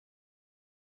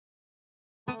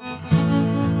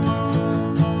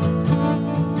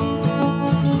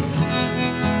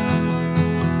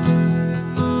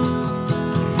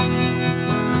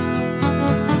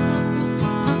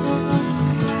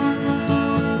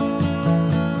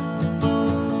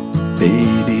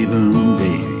Baby boom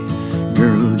baby,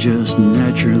 girl just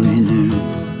naturally knew.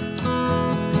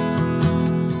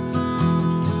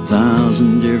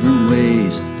 1,000 different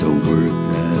ways to work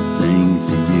that thing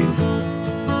for you.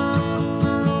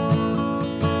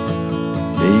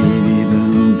 Baby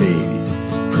boom baby,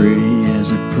 pretty as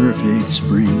a perfect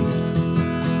spring,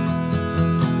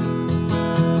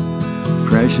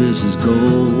 precious as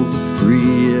gold,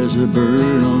 free as a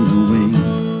bird on the wing.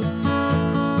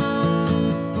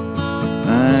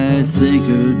 I think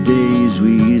of days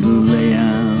we'd lay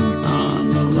out on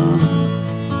the lawn,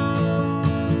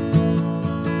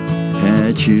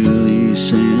 patchouli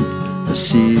scent, a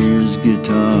Sears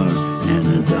guitar, and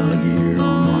a dog-eared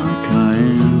Omar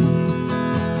Khayyam,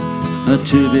 a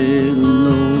 2-bit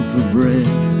loaf of bread,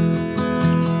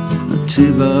 a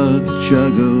 2-buck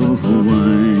jug of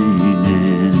wine,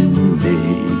 and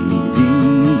baby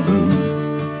boom,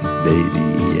 baby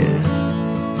yeah.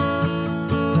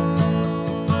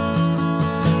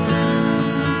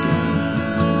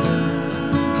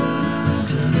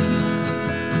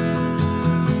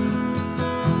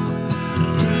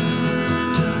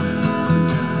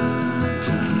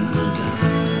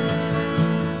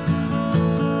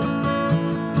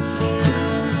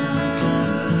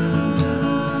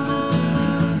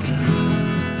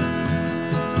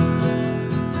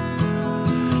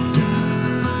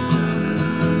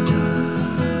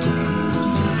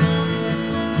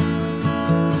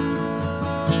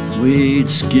 We'd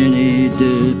skinny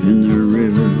dip in the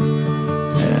river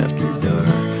after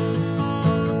dark,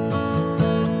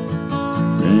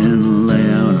 then lay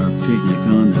out our picnic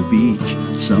on the beach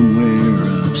somewhere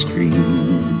upstream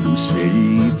from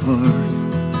City Park.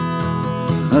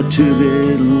 A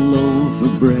 2-bit loaf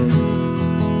of bread,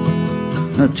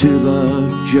 a 2-buck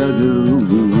jug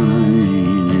of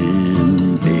wine,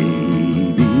 and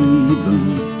baby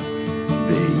boom,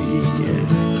 baby yeah.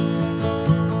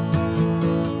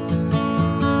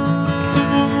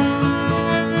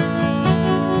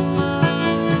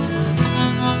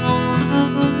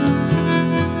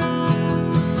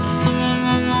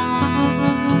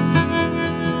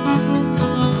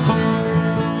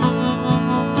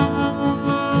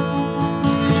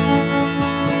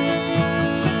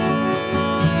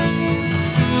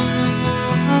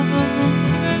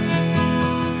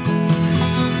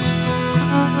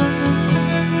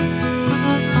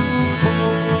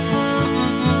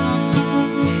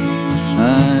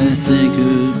 I think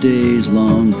of days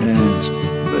long past,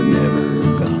 but never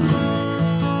gone.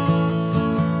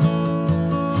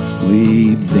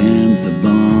 We bent the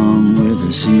bomb with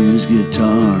a Sears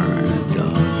guitar and a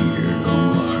dog-eared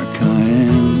Omar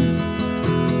Khayyam.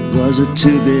 Was a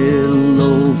 2-bit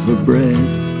loaf of bread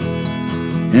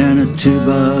and a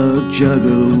 2-buck jug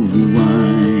of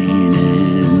wine,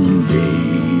 and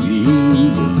baby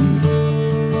boom,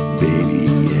 baby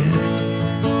yeah.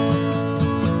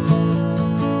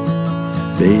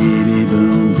 Baby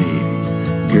boom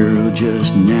baby, girl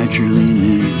just naturally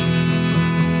knew.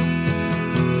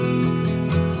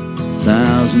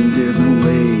 1,000 different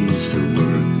ways to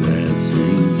work that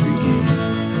thing for you.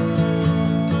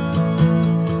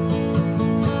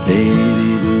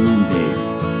 Baby boom baby,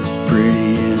 pretty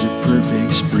as a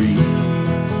perfect spring,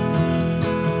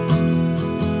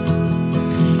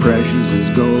 precious as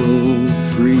gold,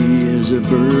 free as a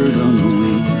bird on the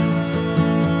wing.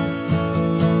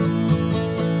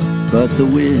 But the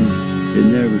wind, it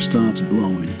never stops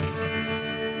blowing.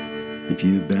 If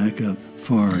you back up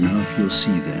far enough, you'll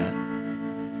see that.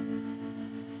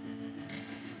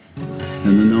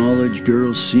 And the knowledge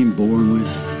girls seem born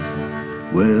with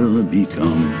will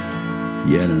become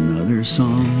yet another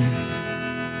song.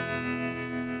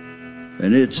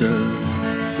 And it's a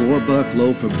 4-buck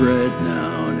loaf of bread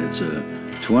now, and it's a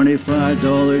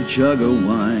 $25 jug of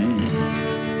wine.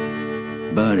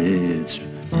 But it's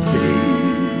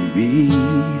baby